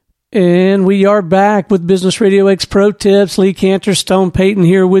And we are back with Business RadioX Pro Tips. Lee Kantor, Stone Payton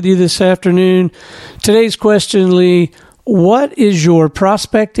here with you this afternoon. Today's question, Lee, what is your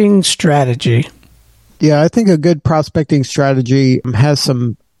prospecting strategy? Yeah, I think a good prospecting strategy has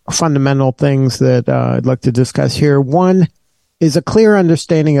some fundamental things that I'd like to discuss here. One is a clear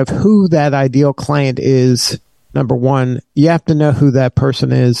understanding of who that ideal client is. Number one, you have to know who that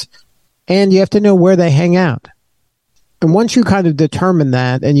person is, and you have to know where they hang out. And once you kind of determine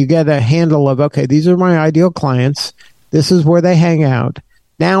that and you get a handle of, okay, these are my ideal clients, this is where they hang out.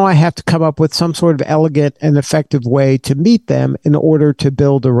 Now I have to come up with some sort of elegant and effective way to meet them in order to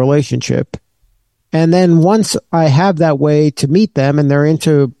build a relationship. And then once I have that way to meet them and they're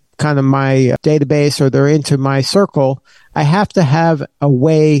into kind of my database or they're into my circle, I have to have a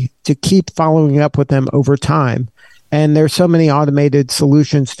way to keep following up with them over time. And there's so many automated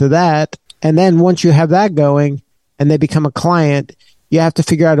solutions to that. And then once you have that going, and they become a client, you have to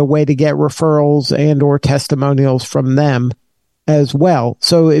figure out a way to get referrals and or testimonials from them as well.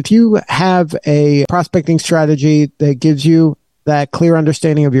 So if you have a prospecting strategy that gives you that clear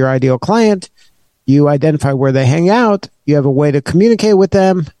understanding of your ideal client, you identify where they hang out, you have a way to communicate with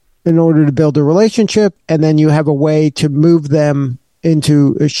them in order to build a relationship, and then you have a way to move them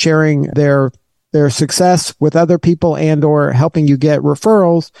into sharing their success with other people and or helping you get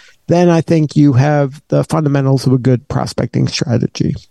referrals, then I think you have the fundamentals of a good prospecting strategy.